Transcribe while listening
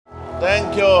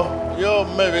Thank you. You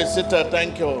may be seated.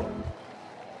 Thank you.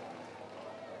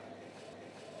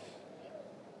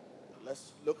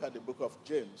 Let's look at the book of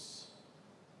James.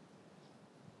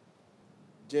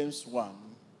 James 1,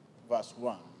 verse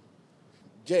 1.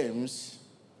 James,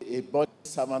 a body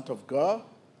servant of God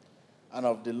and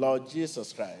of the Lord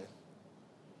Jesus Christ,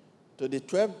 to the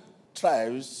 12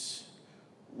 tribes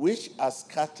which are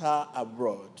scattered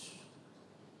abroad,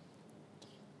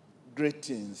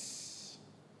 greetings.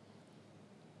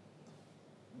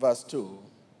 Verse 2.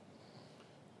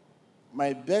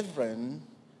 My brethren,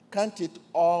 count it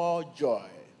all joy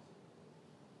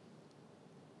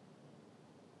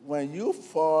when you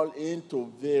fall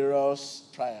into various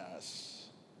trials.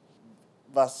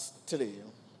 Verse 3.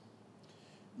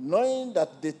 Knowing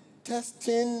that the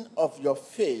testing of your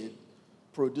faith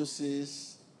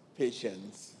produces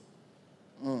patience.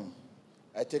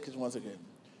 I take it once again.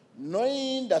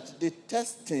 Knowing that the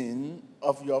testing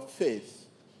of your faith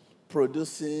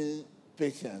produces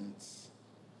patience.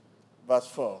 Verse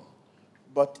 4.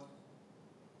 But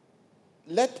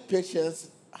let patience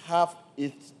have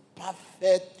its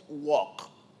perfect work,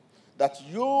 that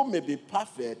you may be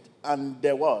perfect and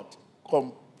the what?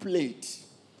 Complete,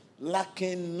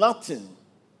 lacking nothing.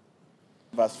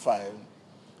 Verse 5.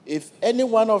 If any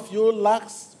one of you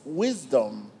lacks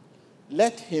wisdom,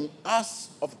 let him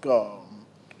ask of God,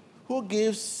 who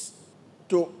gives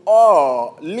to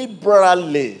all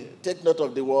liberally. Take note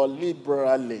of the word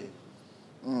liberally.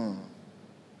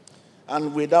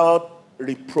 And without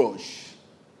reproach.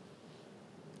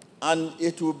 And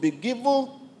it will be given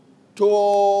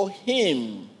to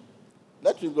him.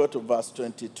 Let me go to verse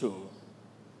 22.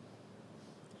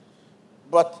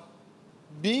 But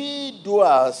be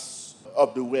doers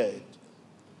of the word,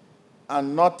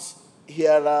 and not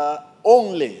hearer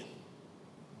only,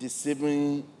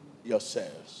 deceiving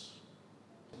yourselves.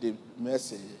 The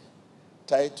message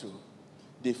title,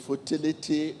 The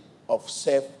Futility of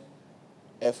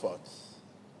Self-Effort.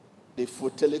 The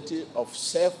futility of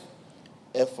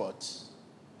self-effort.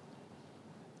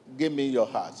 Give me your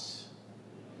heart.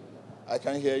 I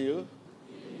can hear you.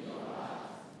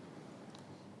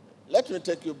 Let me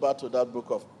take you back to that book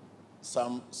of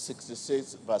Psalm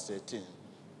 66, verse 18.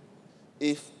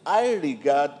 If I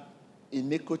regard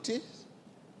iniquity,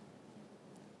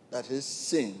 that is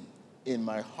sin, in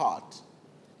my heart,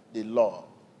 the Lord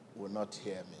will not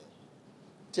hear me.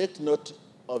 Take note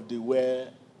of the word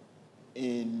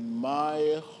in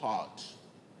my heart.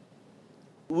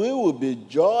 We will be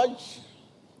judged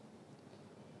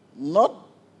not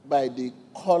by the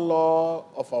color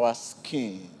of our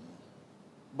skin,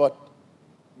 but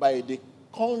by the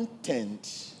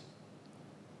content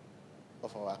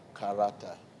of our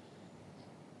character.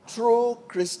 True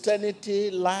Christianity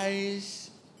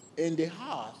lies in the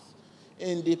heart,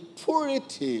 in the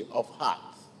purity of heart.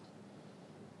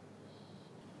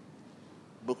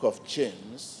 Book of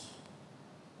James,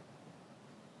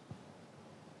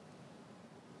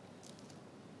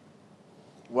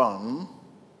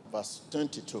 verse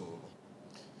 22.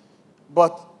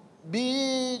 But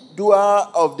be doer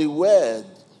of the word,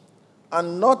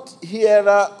 and not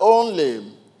hearer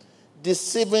only,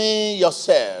 deceiving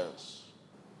yourselves.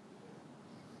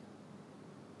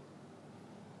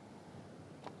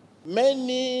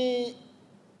 Many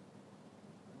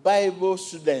Bible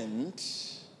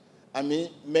students,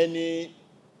 many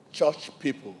church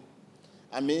people,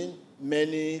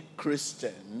 many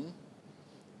Christians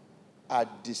are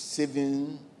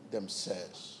deceiving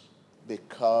themselves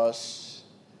because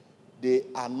they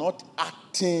are not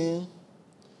acting,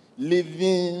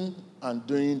 living, and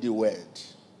doing the word.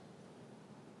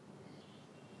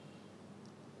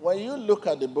 When you look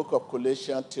at the book of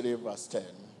Colossians 3, verse 10,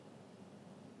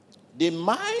 the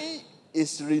mind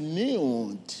is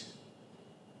renewed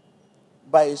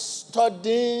by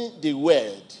studying the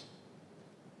word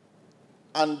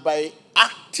and by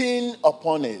acting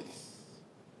upon it.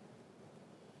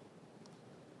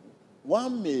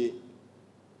 One may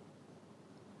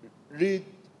read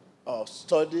or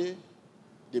study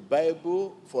the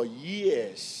Bible for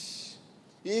years.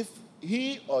 If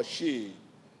he or she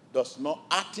does not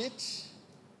act it,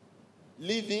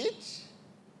 live it,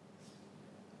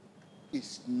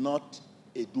 is not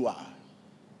a doer.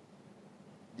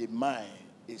 The mind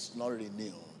is not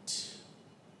renewed.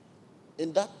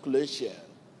 In that Colossians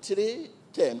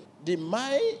 3:10, the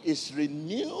mind is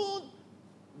renewed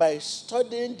by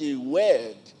studying the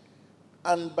word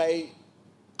and by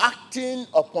acting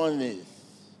upon it.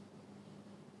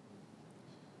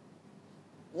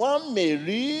 One may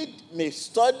read, may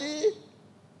study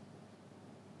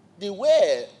the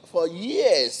word for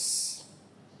years.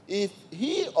 If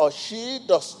he or she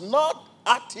does not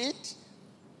at it,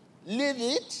 leave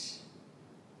it,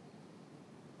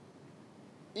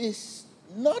 is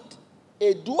not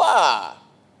a doer.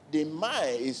 The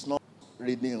mind is not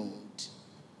renewed.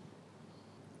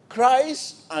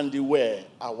 Christ and the Word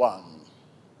are one.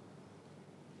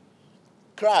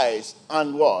 Christ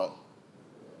and what?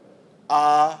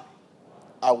 Are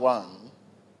one.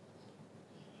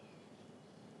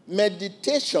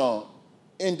 Meditation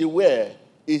in the Word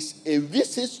is a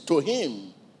visit to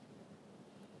Him.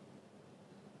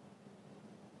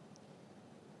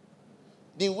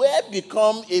 The Word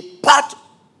becomes a part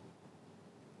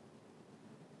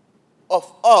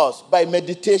of us by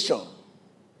meditation.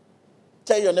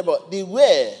 Tell your neighbor, the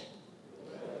Word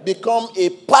become a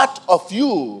part of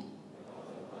you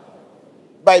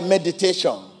by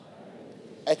meditation.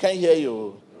 I can't hear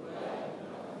you.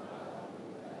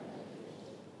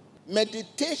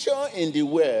 Meditation in the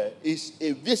Word is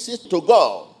a visit to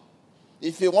God.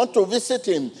 If you want to visit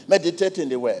Him, meditate in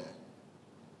the Word.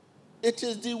 It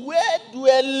is the Word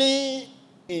dwelling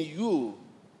in you,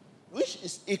 which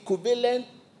is equivalent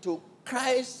to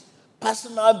Christ's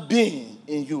personal being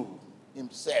in you,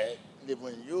 Himself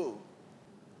living in you.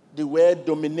 The Word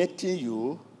dominating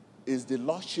you is the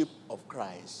Lordship of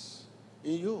Christ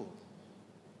in you.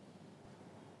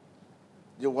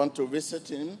 You want to visit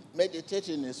Him, meditate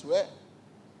in His Word.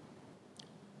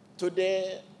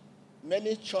 Today,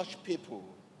 many church people,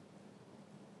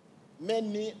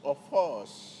 many of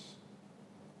us,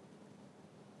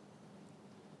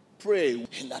 pray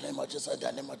in the name of Jesus, in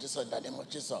the name of Jesus, in the name of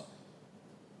Jesus,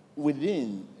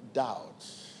 within doubt.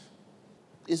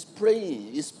 Is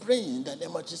praying in the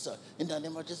name of Jesus, in the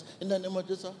name of Jesus, in the name of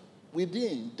Jesus,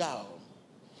 within doubt.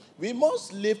 We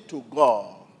must live to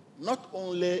God, not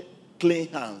only clean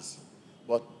hands,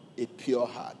 but a pure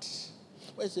heart.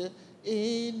 What is it?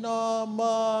 In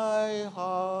my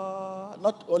heart,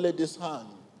 not only this hand,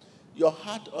 your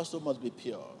heart also must be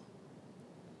pure.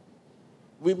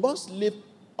 We must live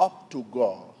up to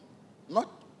God, not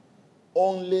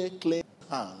only clean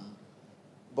hand,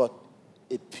 but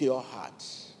a pure heart.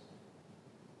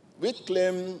 We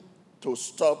claim to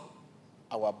stop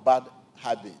our bad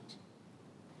habit.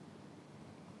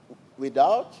 We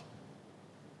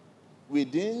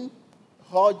didn't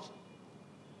urge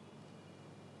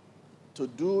to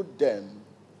do them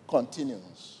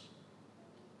continuous.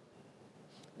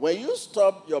 When you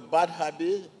stop your bad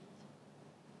habit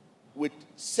with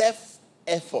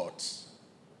self-effort,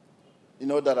 you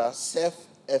know there are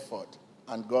self-effort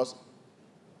and God's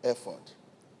effort.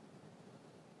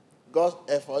 God's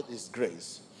effort is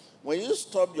grace. When you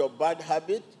stop your bad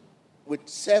habit with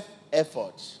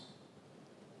self-effort,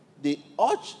 the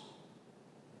urge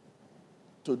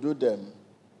to do them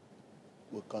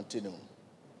will continue.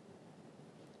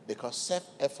 Because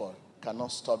self-effort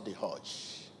cannot stop the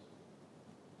urge.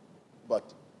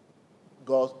 But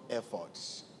God's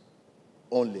efforts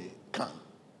only can.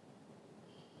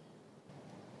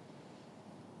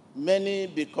 Many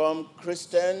become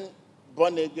Christian,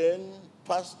 born again,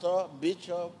 pastor,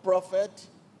 bishop, prophet,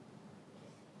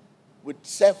 with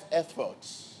self-effort.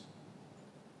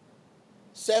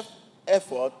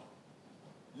 Self-effort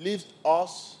leaves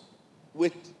us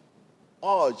with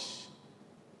urge.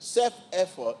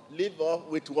 Self-effort leaves us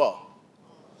with what?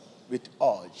 With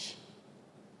urge.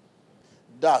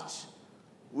 That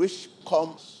which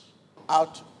comes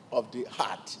out of the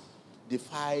heart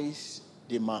defies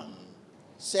the man.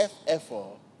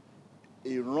 Self-effort,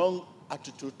 a wrong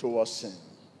attitude towards sin.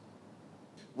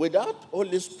 Without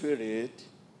Holy Spirit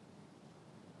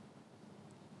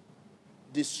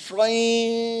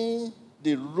destroying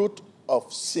the root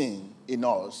of sin in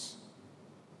us,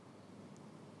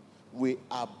 we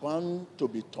are bound to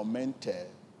be tormented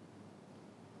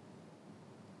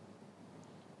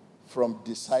from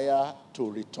desire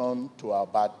to return to our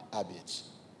bad habits.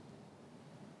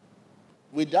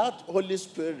 Without Holy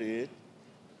Spirit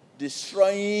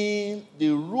destroying the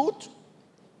root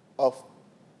of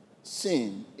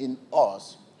sin in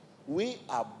us, we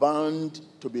are bound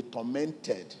to be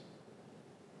tormented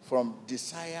from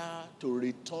desire to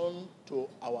return to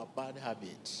our bad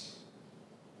habits.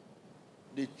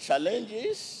 The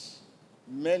challenges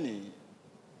many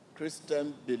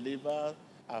Christian believers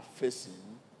are facing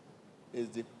is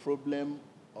the problem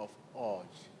of urge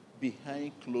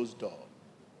behind closed door.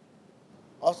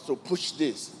 Urge to push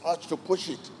this, urge to push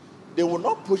it. They will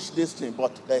not push this thing,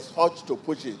 but there's urge to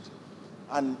push it.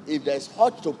 And if there's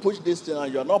urge to push this thing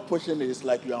and you're not pushing it, it's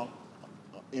like you're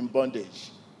in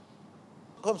bondage.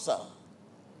 Come, sir.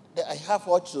 I have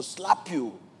urge to slap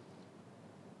you,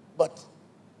 but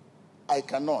I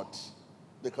cannot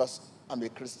because I'm a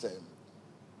Christian.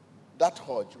 That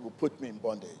urge will put me in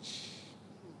bondage.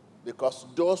 Because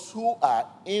those who are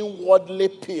inwardly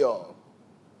pure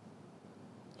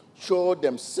show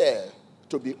themselves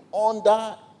to be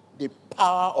under the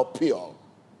power of pure.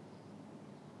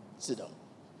 Sit down.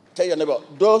 Tell your neighbor,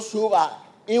 those who are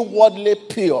inwardly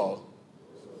pure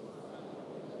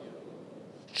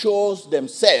shows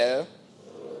themselves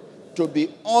to be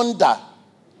under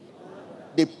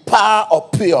the power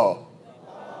of pure.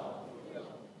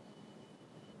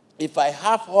 If I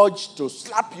have urge to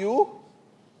slap you,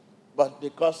 but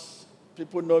because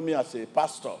people know me as a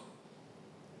pastor,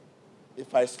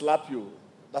 if I slap you,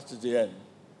 that is the end.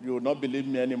 You will not believe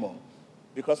me anymore.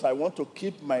 Because I want to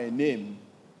keep my name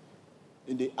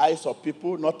in the eyes of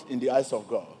people, not in the eyes of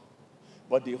God.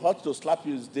 But the urge to slap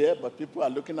you is there, but people are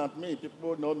looking at me.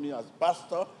 People know me as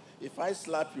pastor. If I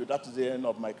slap you, that is the end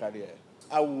of my career.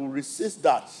 I will resist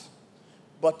that.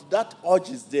 But that urge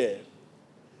is there.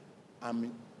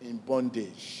 I'm in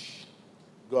bondage.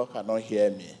 God cannot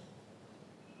hear me.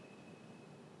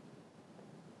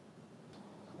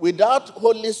 Without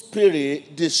Holy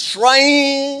Spirit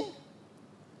destroying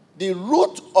the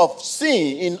root of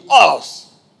sin in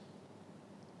us,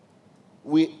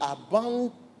 we are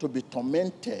bound to be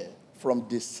tormented from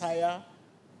desire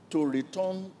to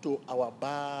return to our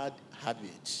bad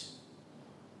habits.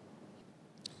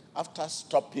 After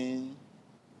stopping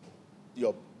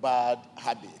your bad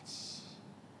habits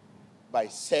by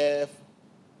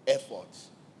self-effort,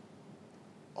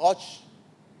 urge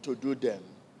to do them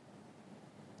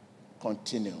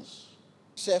continues.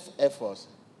 Self-effort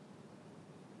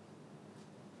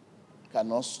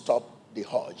cannot stop the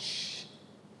urge,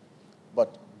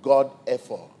 but God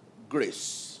effort,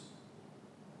 grace,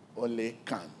 only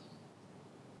can.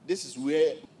 This is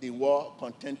where the word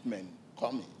contentment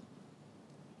comes in.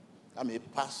 I'm a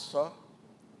pastor.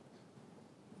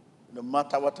 No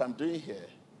matter what I'm doing here,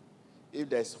 if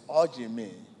there's urge in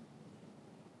me,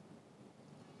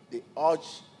 the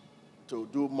urge to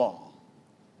do more,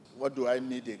 what do I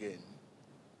need again?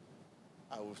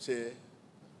 I will say,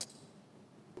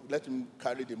 let him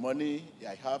carry the money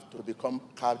I have to become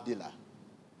car dealer.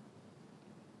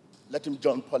 Let him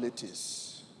join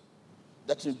politics.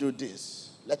 Let him do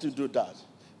this. Let him do that.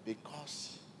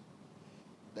 Because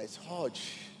there's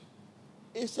urge.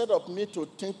 Instead of me to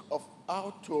think of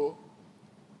how to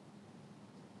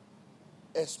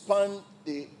expand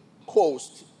the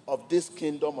coast of this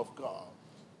kingdom of God,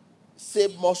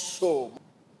 save more souls,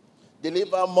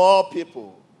 deliver more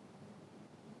people,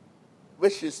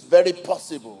 which is very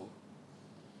possible.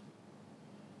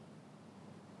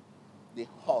 The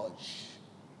urge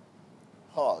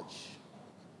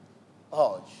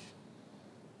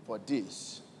for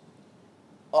this,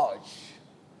 urge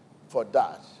for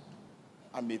that.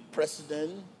 I'm a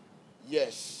president,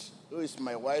 yes. Who is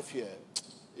my wife here?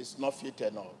 It's not fit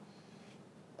enough.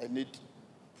 I need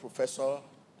professor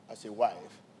as a wife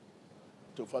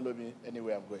to follow me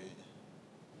anywhere I'm going.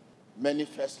 Many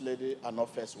first lady are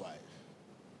not first wife.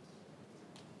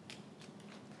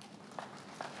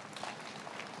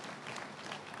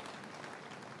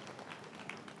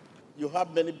 You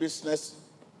have many business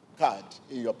cards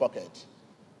in your pocket.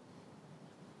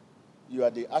 You are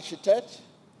the architect,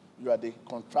 you are the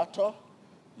contractor,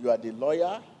 you are the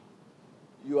lawyer,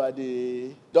 you are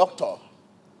the doctor,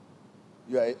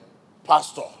 you are a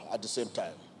pastor at the same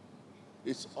time.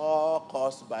 It's all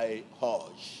caused by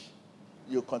urge.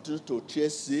 You continue to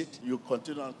chase it, you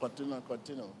continue and continue and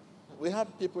continue. We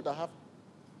have people that have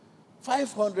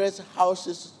 500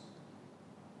 houses,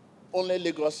 only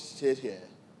Lagos State here.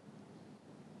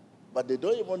 But they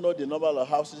don't even know the number of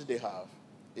houses they have.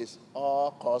 It's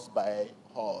all caused by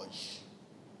urge.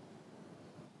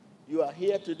 You are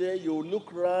here today, you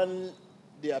look around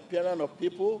the appearance of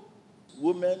people.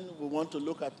 Women will want to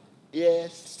look at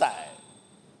hairstyle.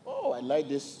 Oh, I like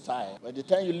this style. By the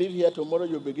time you leave here tomorrow,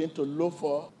 you begin to look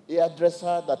for a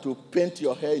hairdresser that will paint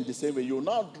your hair in the same way. You will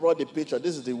now draw the picture.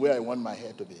 This is the way I want my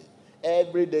hair to be.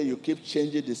 Every day you keep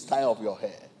changing the style of your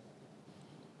hair.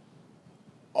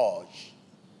 Urge.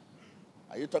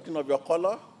 Are you talking of your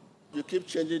color? You keep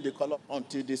changing the color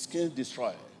until the skin is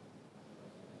destroyed.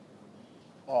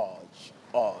 Urge.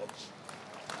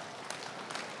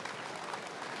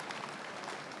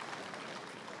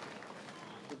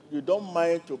 You don't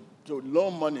mind to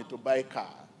loan money to buy a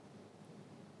car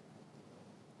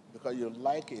because you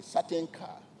like a certain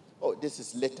car. Oh, this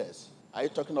is latest. Are you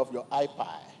talking of your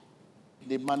iPad?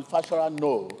 The manufacturer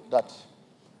know that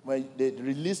when they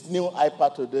release new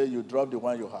iPad today, you drop the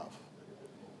one you have.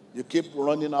 You keep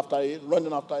running after it,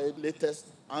 latest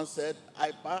handset,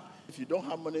 iPad. If you don't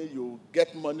have money, you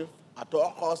get money at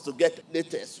all costs to get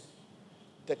latest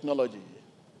technology.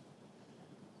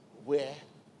 Where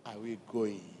are we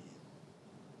going?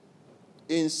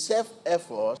 In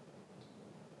self-effort,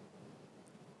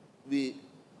 we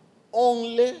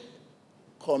only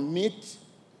commit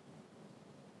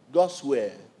God's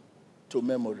word to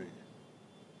memory,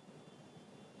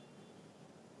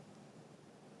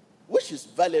 which is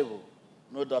valuable,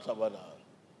 no doubt about that.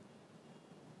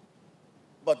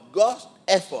 But God's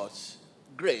efforts,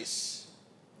 grace,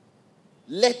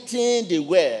 letting the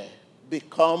word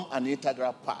become an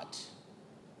integral part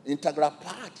in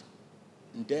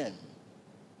them.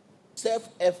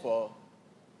 Self-effort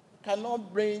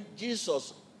cannot bring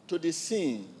Jesus to the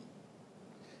scene.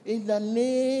 In the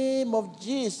name of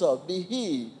Jesus, be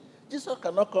healed. Jesus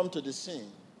cannot come to the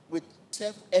scene with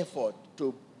self-effort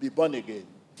to be born again.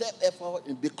 Self-effort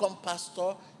to become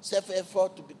pastor,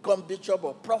 self-effort to become bishop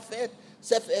or prophet,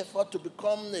 self-effort to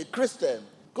become a Christian.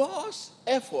 God's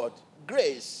effort,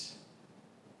 grace,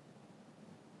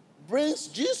 brings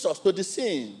Jesus to the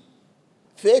scene.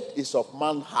 Faith is of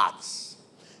man's hearts.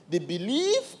 The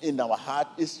belief in our heart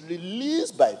is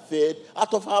released by faith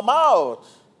out of our mouth.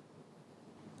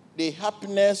 The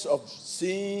happiness of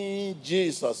seeing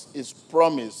Jesus is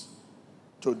promised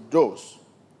to those,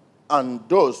 and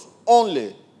those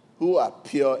only who are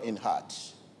pure in heart.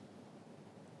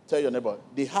 Tell your neighbor,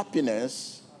 the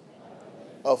happiness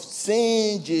of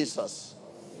seeing Jesus.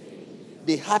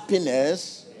 The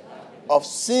happiness of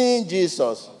seeing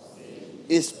Jesus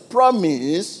is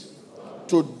promised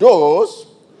to those,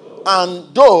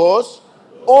 and those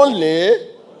only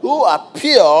who are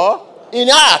pure in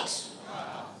heart.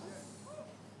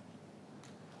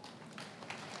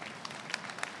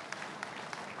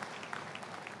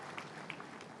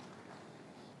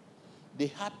 The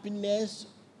happiness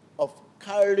of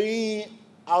carrying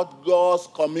out God's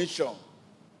commission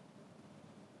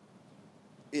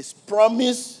is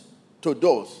promised to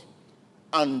those,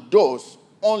 and those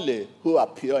only who are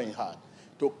pure in heart.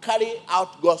 To carry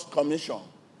out God's commission.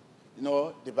 You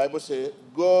know, the Bible says,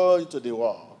 go into the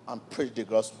world and preach the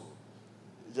gospel.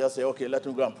 You just say, okay, let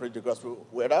me go and preach the gospel.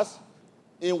 Whereas,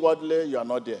 inwardly, you are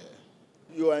not there.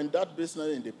 You are in that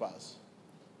business in the past.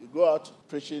 You go out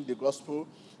preaching the gospel.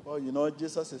 Oh, you know,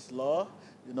 Jesus is Lord.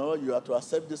 You know, you have to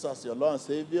accept this as your Lord and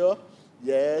Savior.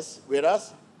 Yes.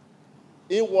 Whereas,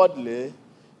 inwardly,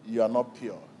 you are not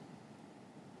pure.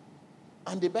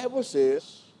 And the Bible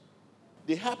says,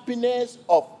 the happiness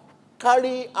of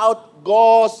carrying out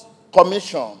God's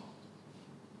commission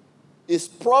is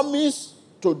promised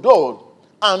to those,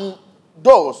 and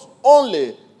those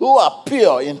only who are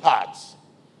pure in heart.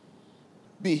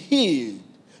 Be healed,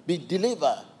 be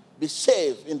delivered, be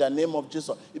saved in the name of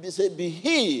Jesus. If you say, be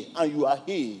healed, and you are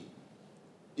healed,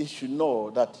 you should know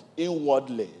that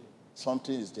inwardly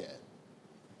something is there.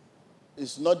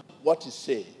 It's not what you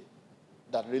say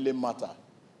that really matters,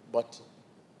 but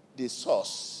the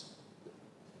source.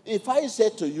 If I say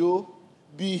to you,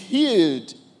 be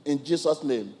healed in Jesus'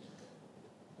 name,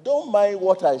 don't mind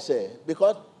what I say,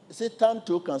 because Satan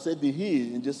too can say, be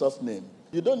healed in Jesus' name.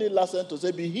 You don't need last to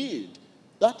say, be healed.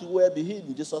 That word, be healed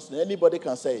in Jesus' name, anybody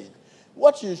can say it.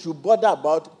 What you should bother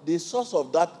about, the source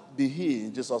of that, be healed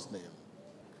in Jesus' name.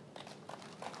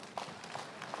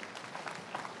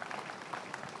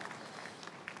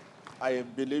 I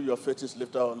believe your faith is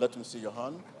lifted up. Let me see your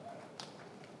hand.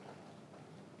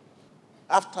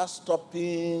 After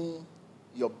stopping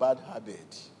your bad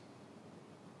habit,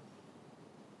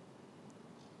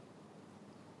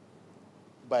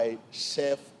 by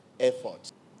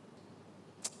self-effort,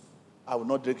 I will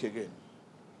not drink again.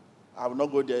 I will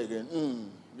not go there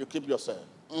again. You keep yourself.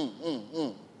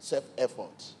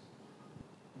 Self-effort.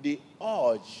 The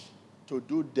urge to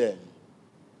do them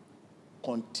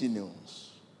continues,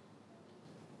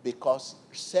 because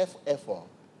self-effort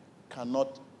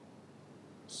cannot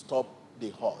stop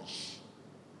the urge.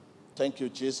 Thank you,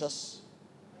 Jesus.